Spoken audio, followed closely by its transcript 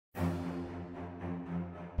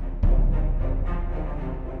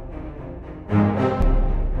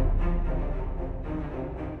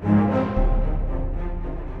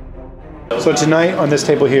So tonight on this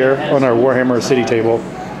table here, on our Warhammer City table,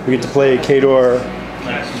 we get to play Khador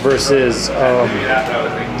versus the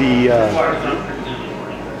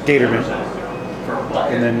Gatormen.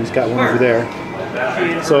 And then he's got one over there.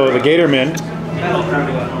 So the Gatormen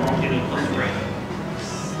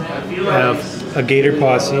have a Gator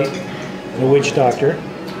Posse, a Witch Doctor,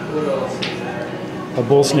 a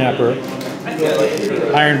Bull Snapper,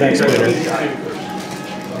 Ironback Splitter,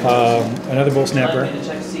 another Bull Snapper,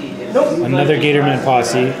 another Gatorman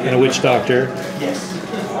Posse, and a Witch Doctor. His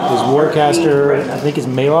Warcaster, I think, is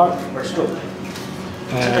Maylock,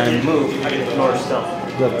 and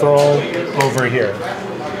the Thrall over here.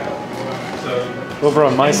 Over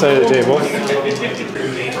on my side of the table,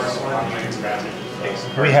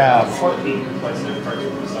 we have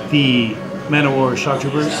the Man of War Shock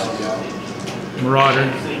Troopers, Marauder,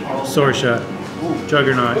 Sorsha,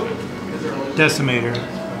 Juggernaut, Decimator,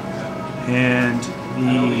 and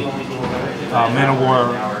the Man of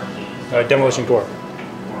War Demolition Corps.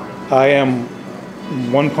 I am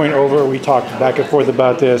 1 point over. We talked back and forth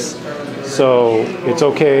about this, so it's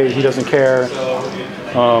okay. He doesn't care.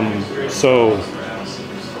 So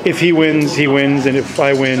if he wins, and if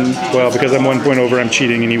I win, well, because I'm 1 point over, I'm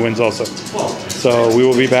cheating, and he wins also. So we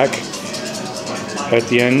will be back at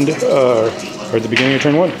the end, or at the beginning of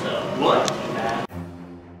turn 1.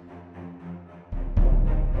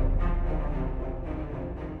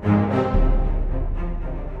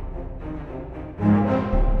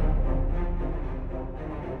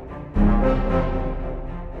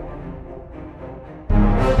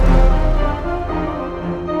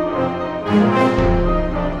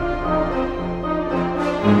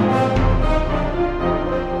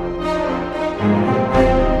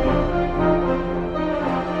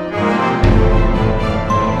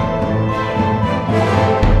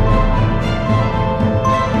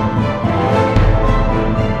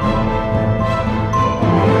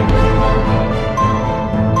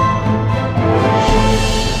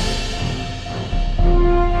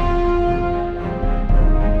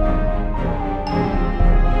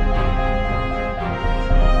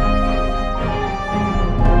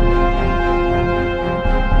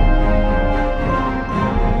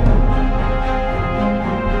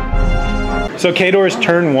 So Khador's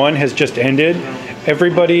turn 1 has just ended.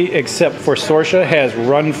 Everybody except for Sorsha has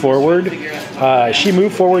run forward. She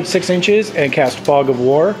moved forward 6 inches and cast Fog of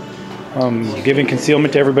War, giving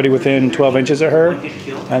concealment to everybody within 12 inches of her.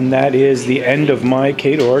 And that is the end of my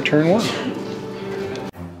Khador turn 1.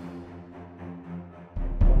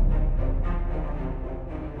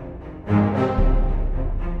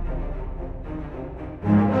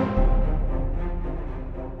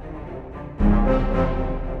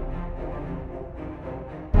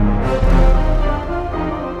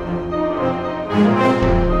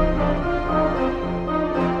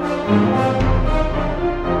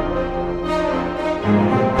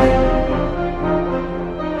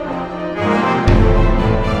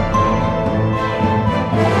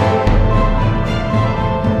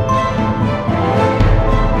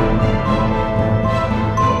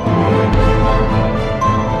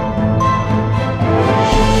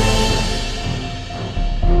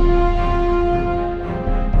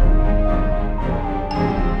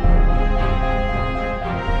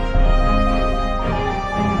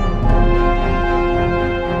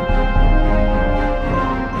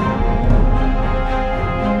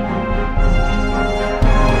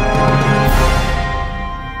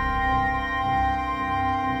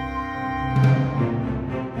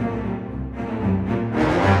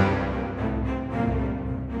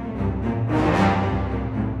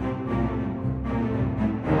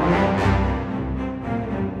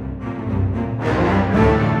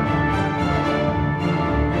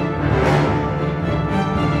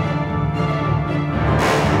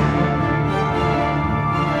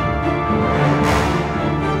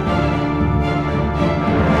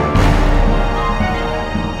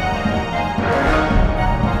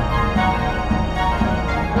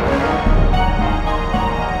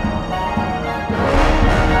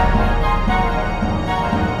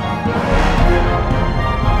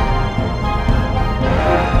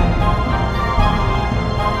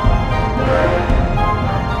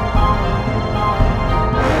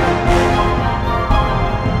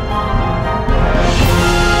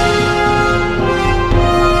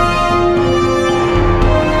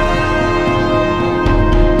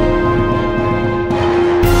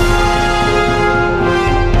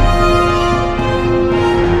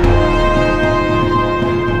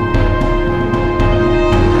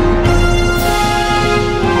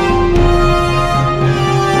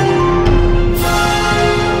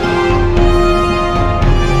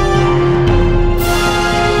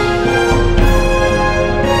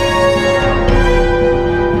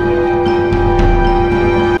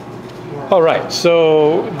 All right,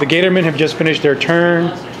 so the Gatormen have just finished their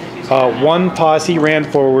turn. One posse ran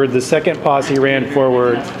forward, the second posse ran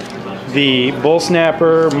forward. The Bull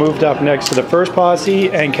Snapper moved up next to the first posse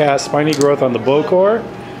and cast Spiny Growth on the Bokor.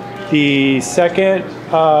 The second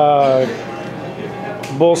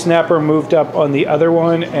Bull Snapper moved up on the other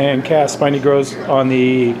one and cast Spiny Growth on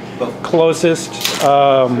the closest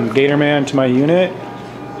Gatorman to my unit.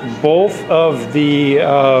 Both of the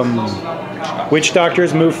Witch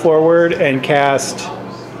Doctors moved forward and cast,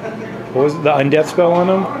 what was it, the undeath spell on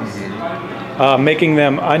them, making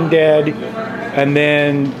them undead. And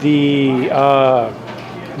then the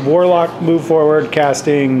Warlock moved forward,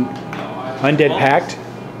 casting Undead Pact,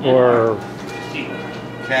 or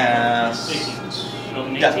cast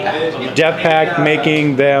Death Pact,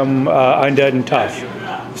 making them undead and tough.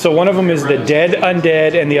 So one of them is the dead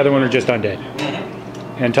undead, and the other one are just undead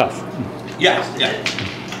and tough. Yeah, yeah.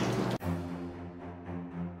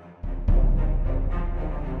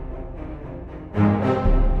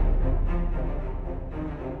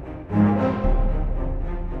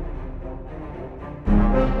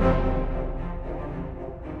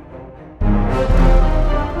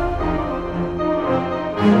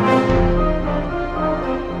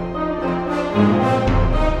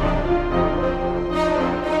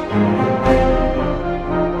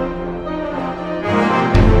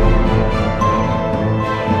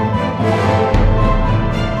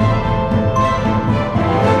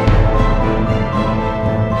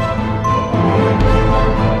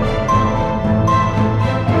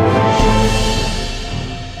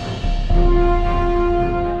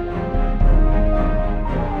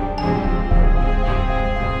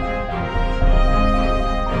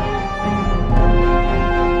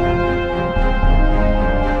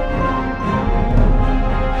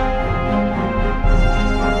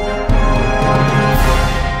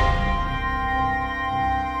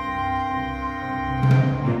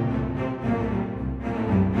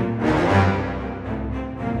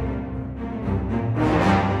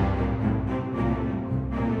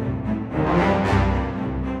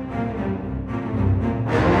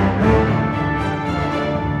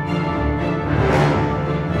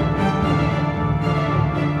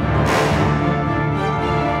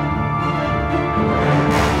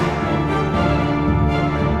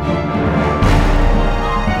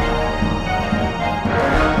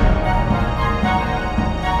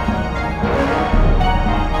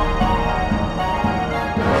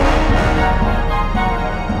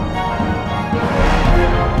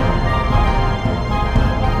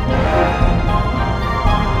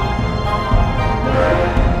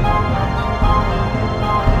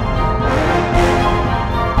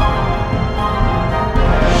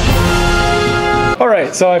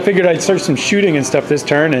 Alright, so I figured I'd start some shooting and stuff this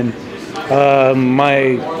turn, and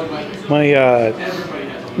my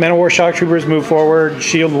Man of War Shock Troopers move forward,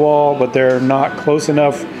 shield wall, but they're not close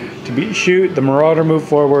enough to shoot. The Marauder moved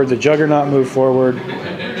forward, the Juggernaut moved forward,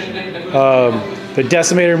 the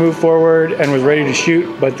Decimator moved forward and was ready to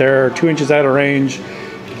shoot, but they're 2 inches out of range.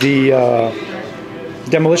 The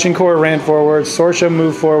Demolition Corps ran forward, Sorsha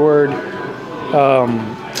moved forward,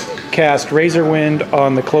 cast Razor Wind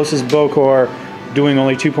on the closest Bokor, doing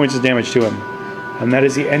only 2 points of damage to him. And that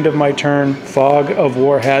is the end of my turn. Fog of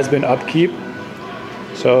War has been upkeep.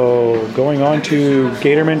 So going on to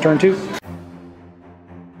Gatorman turn 2.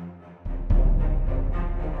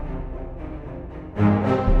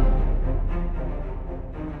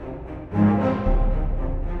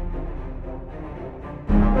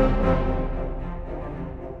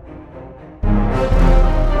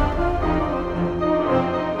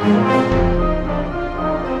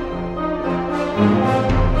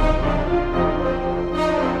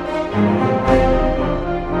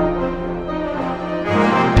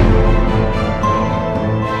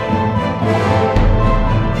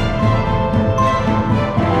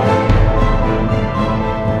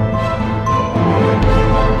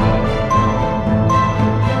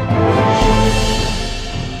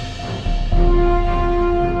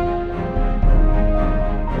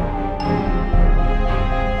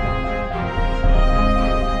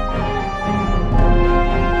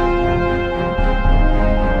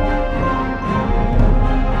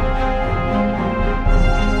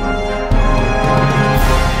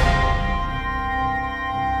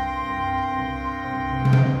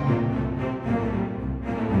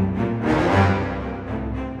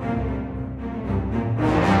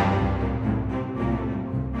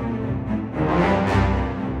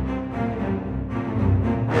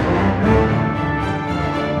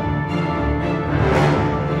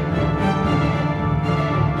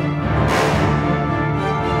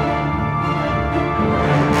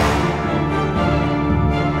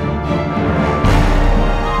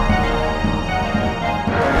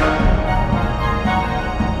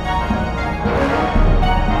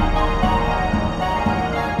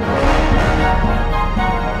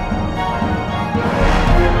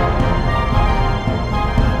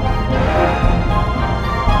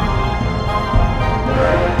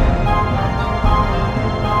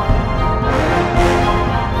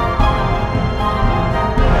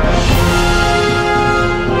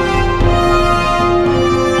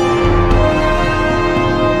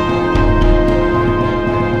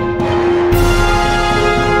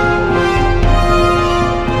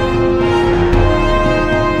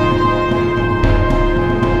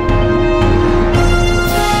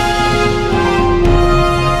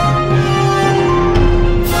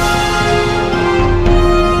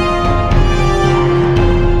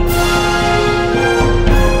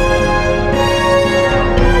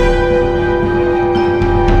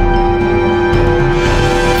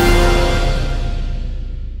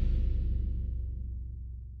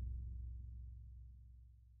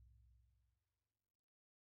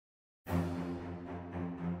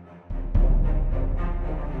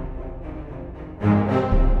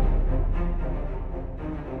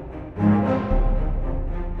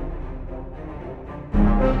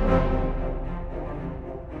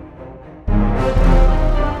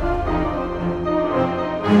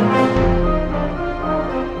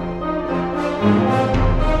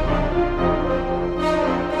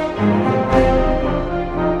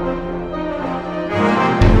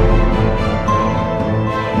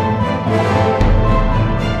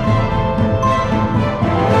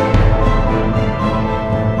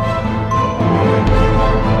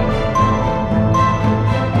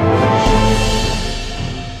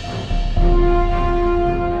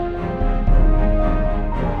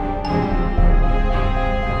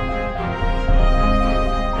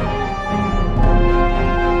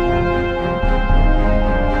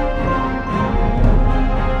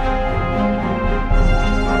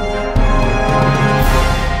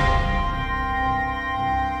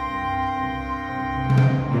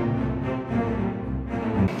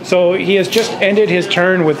 So he has just ended his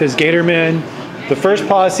turn with his Gatormen. The first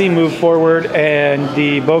posse moved forward, and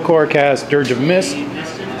the Bokor cast Dirge of Mist,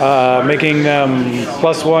 making them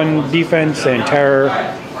 +1 defense and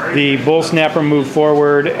terror. The Bull Snapper moved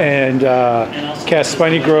forward and cast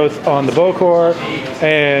Spiny Growth on the Bokor,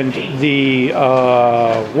 and the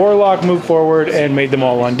Warlock moved forward and made them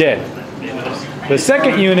all undead. The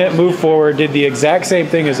second unit moved forward, did the exact same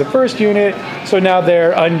thing as the first unit, so now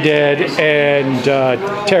they're undead and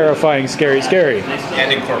terrifying, scary.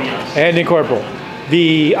 And incorporeal.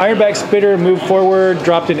 The Ironback Spitter moved forward,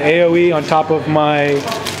 dropped an AoE on top of my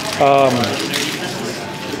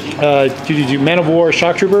Man of War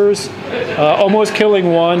Shock Troopers, almost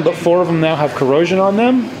killing one, but 4 of them now have corrosion on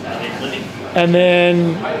them. And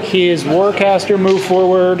then his Warcaster moved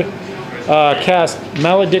forward, cast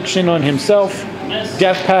Malediction on himself,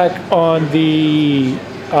 Death Pack on the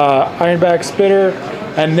Ironback Spitter,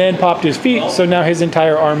 and then popped his feet, so now his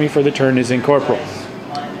entire army for the turn is incorporeal.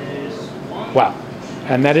 Wow.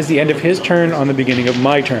 And that is the end of his turn on the beginning of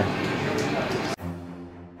my turn.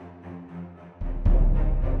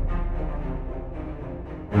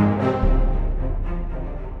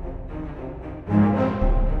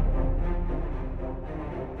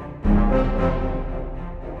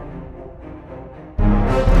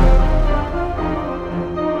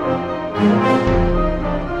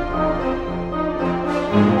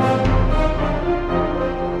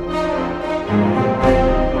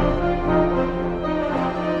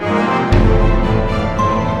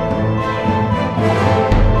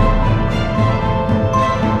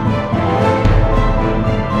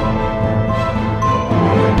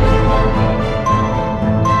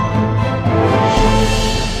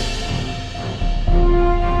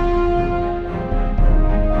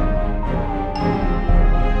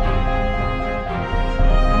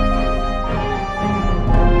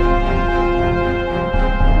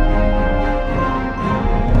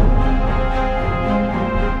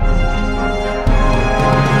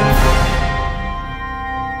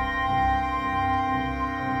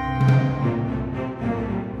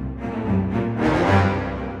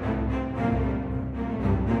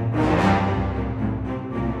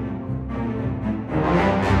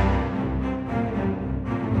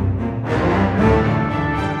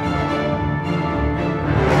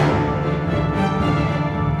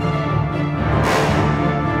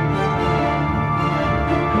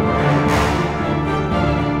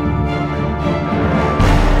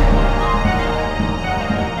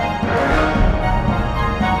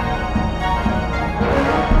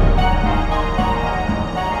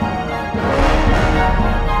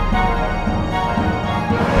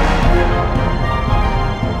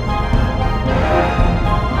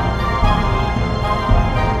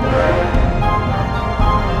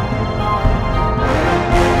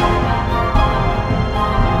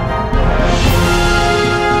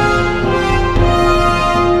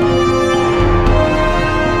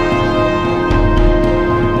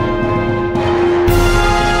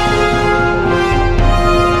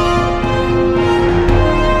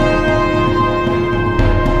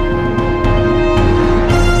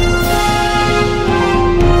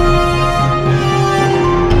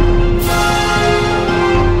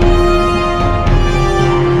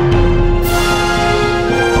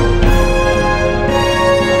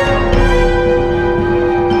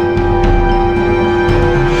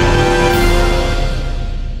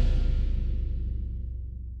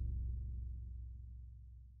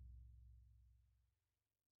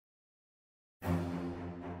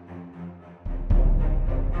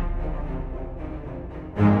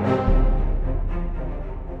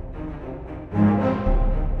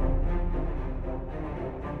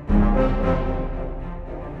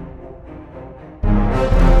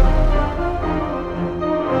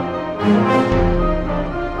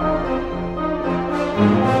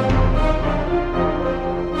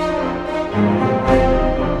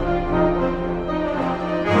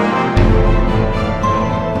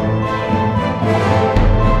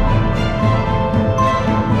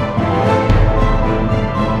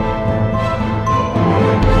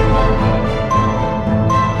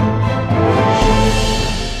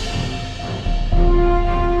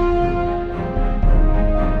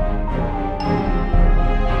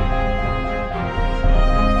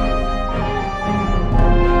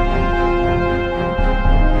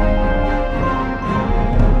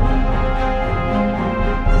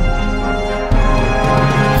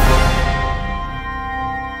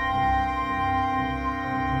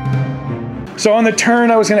 So on the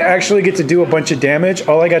turn, I was going to actually get to do a bunch of damage.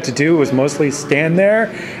 All I got to do was mostly stand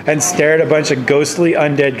there and stare at a bunch of ghostly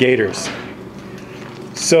undead gators.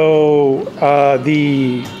 So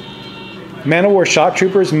the Man of War shock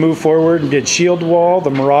troopers moved forward and did shield wall. The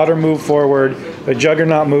Marauder moved forward. The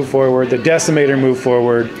Juggernaut moved forward. The Decimator moved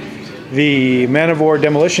forward. The Man of War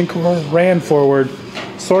demolition corps ran forward.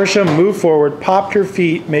 Sorsha moved forward, popped her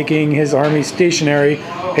feet, making his army stationary,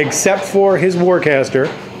 except for his Warcaster,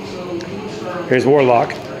 his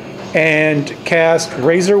Warlock, and cast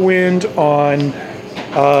Razor Wind on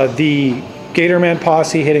the Gatorman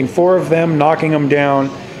posse, hitting 4 of them, knocking them down,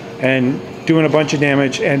 and doing a bunch of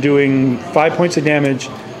damage, and doing 5 points of damage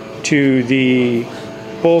to the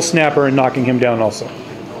Bull Snapper and knocking him down also.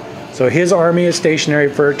 So his army is stationary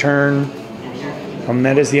for a turn, and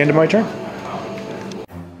that is the end of my turn.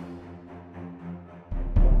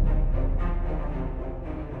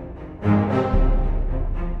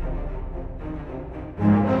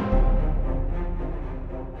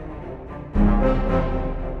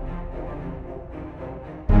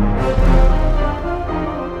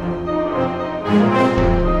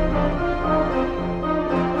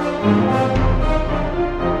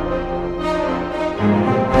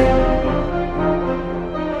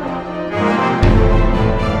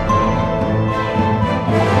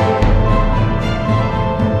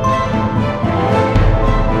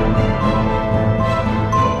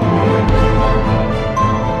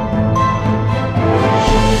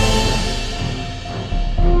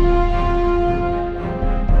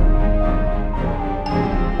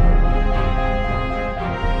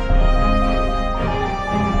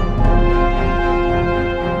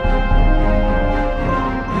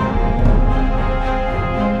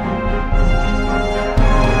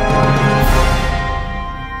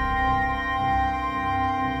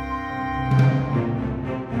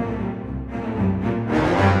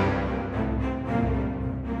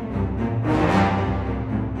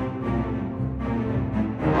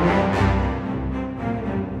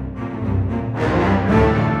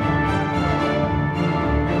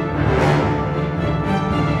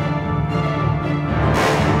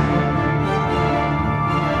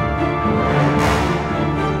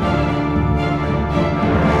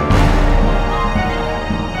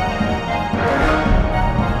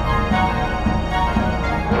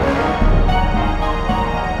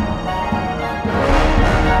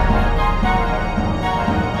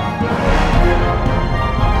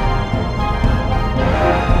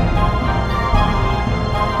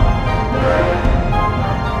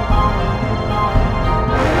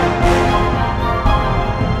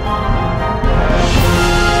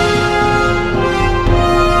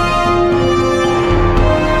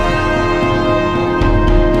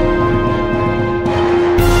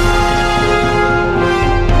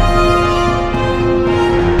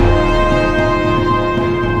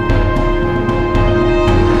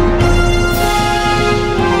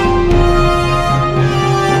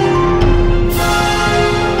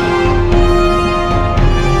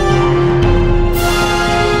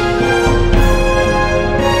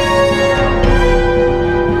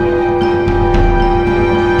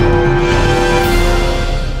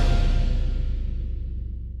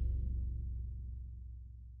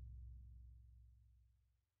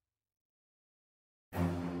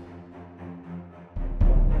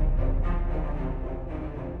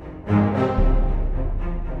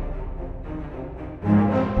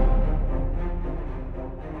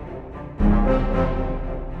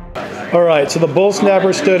 All right, so the Bull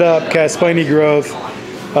Snapper stood up, cast Spiny Growth.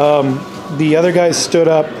 The other guys stood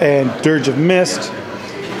up and Dirge of Mist.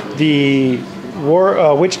 The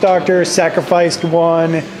Witch Doctor sacrificed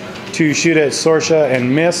one to shoot at Sorsha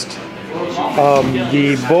and missed.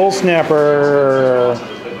 The Bull Snapper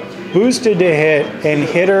boosted to hit and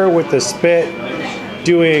hit her with the spit,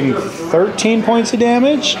 doing 13 points of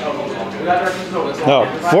damage. No,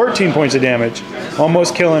 14 points of damage,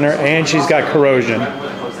 almost killing her, and she's got corrosion.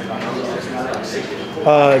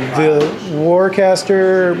 The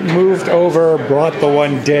Warcaster moved over, brought the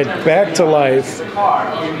one dead back to life,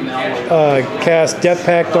 cast Death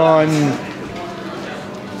Pact on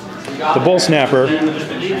the Bull Snapper.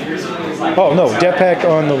 Oh no, Death Pact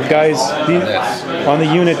on the guys, on the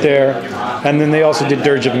unit there, and then they also did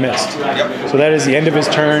Dirge of Mist. So that is the end of his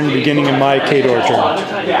turn, beginning of my Khador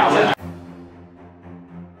turn.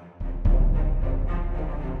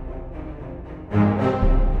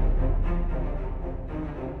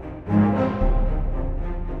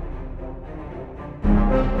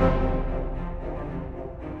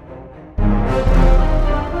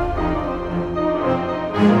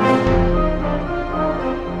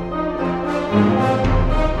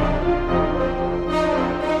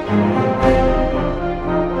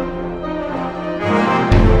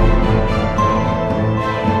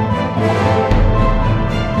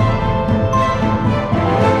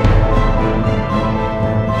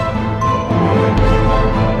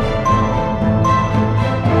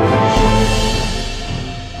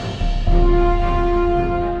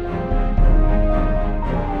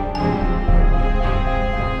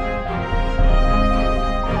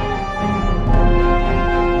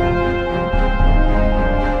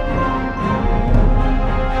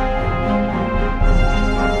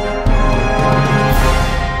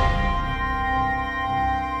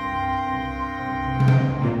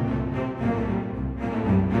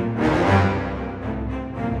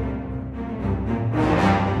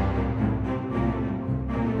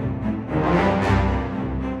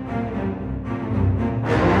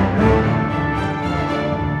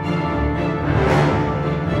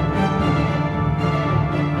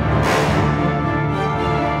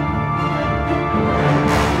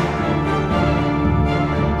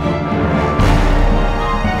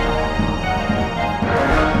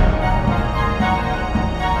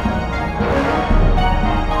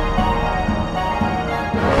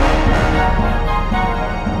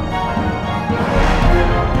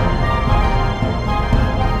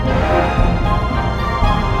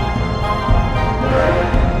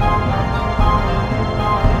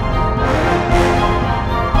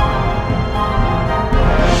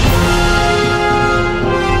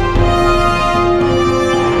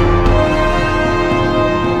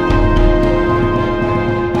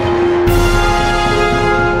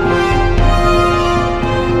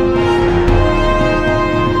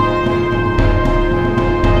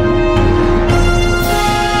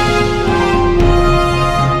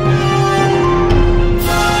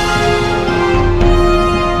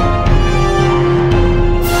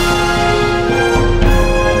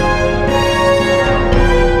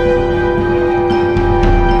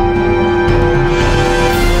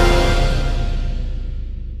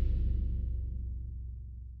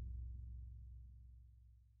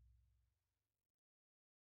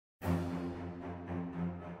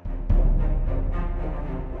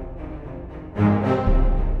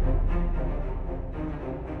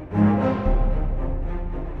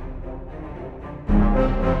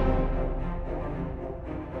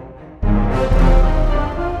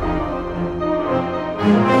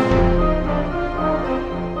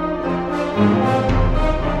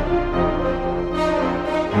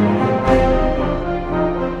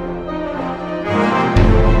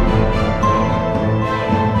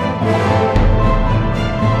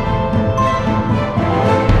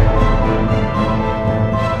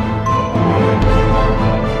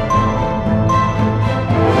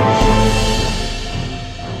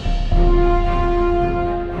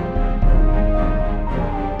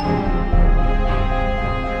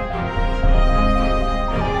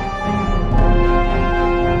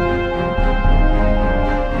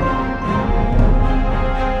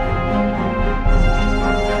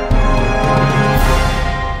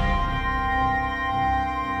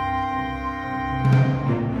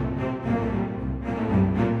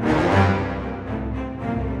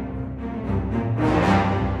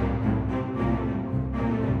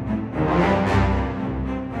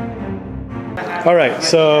 All right,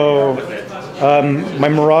 so my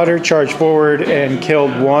Marauder charged forward and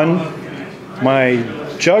killed one. My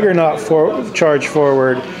Juggernaut charged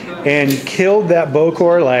forward and killed that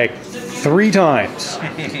Bokor like 3 times.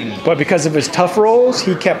 But because of his tough rolls,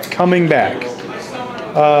 he kept coming back.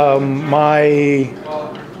 My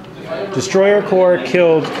Destroyer Corps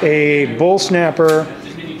killed a Bull Snapper,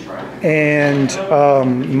 and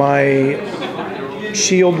my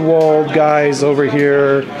Shield Wall guys over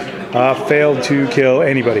here failed to kill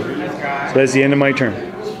anybody. So that's the end of my turn.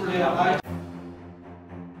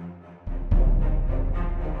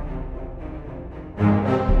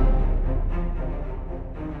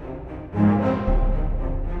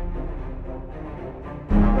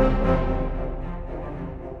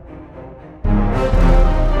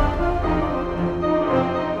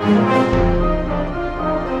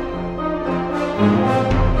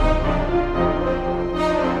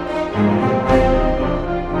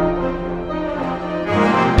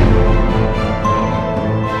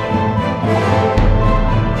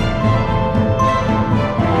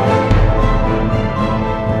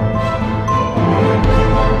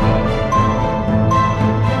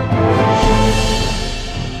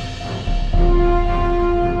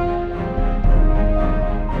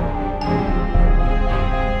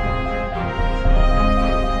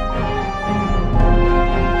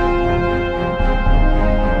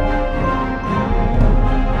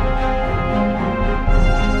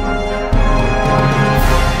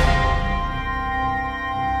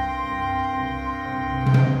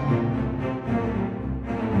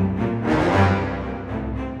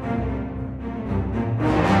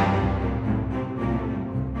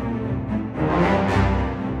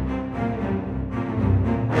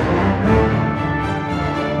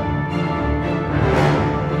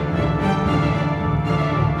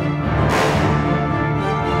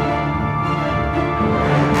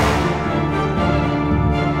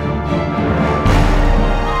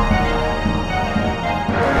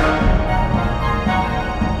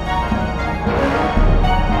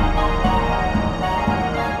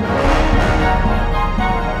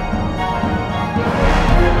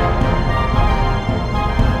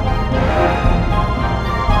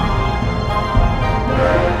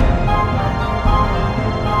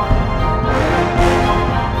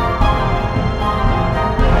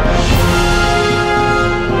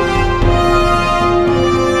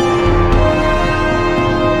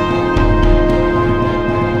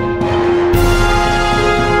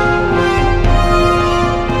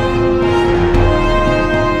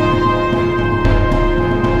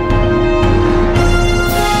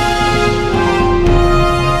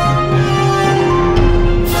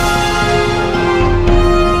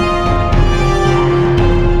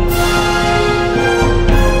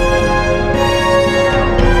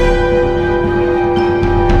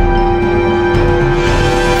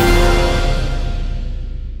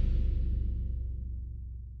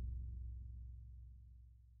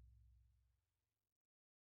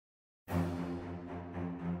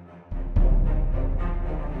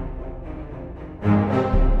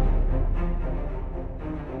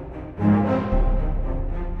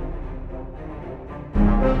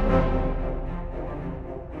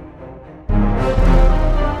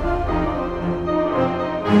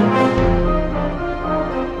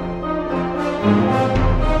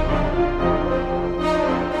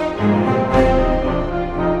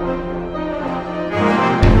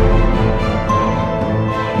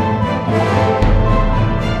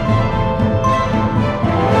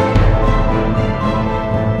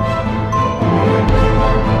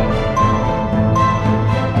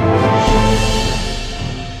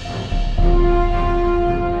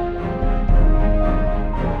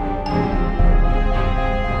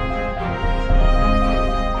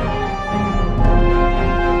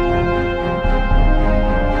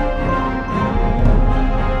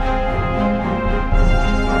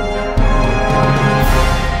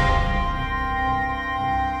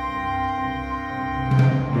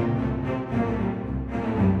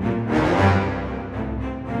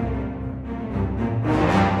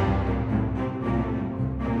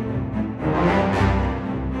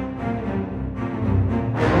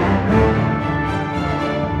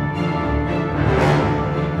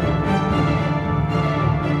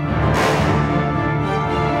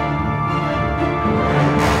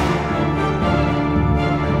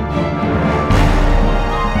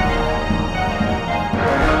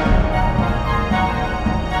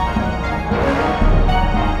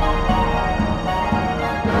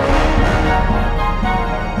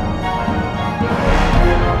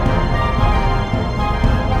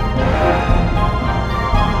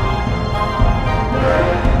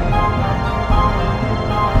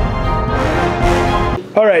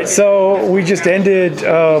 right, so we just ended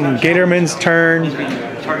Gatorman's turn.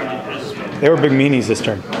 They were big meanies this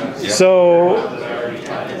turn. So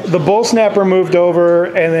the Bull Snapper moved over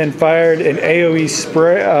and then fired an AoE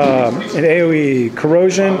spray, an AoE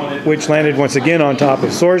corrosion, which landed once again on top of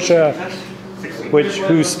Sorsha,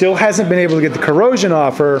 who still hasn't been able to get the corrosion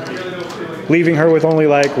off her, leaving her with only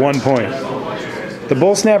like 1 point. The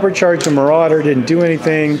Bull Snapper charged a Marauder, didn't do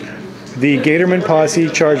anything. The Gatorman posse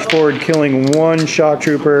charged forward, killing 1 shock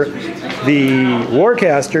trooper. The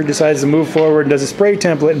Warcaster decides to move forward and does a spray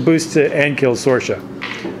template and boosts it and kills Sorsha.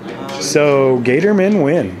 So Gatormen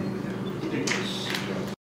win.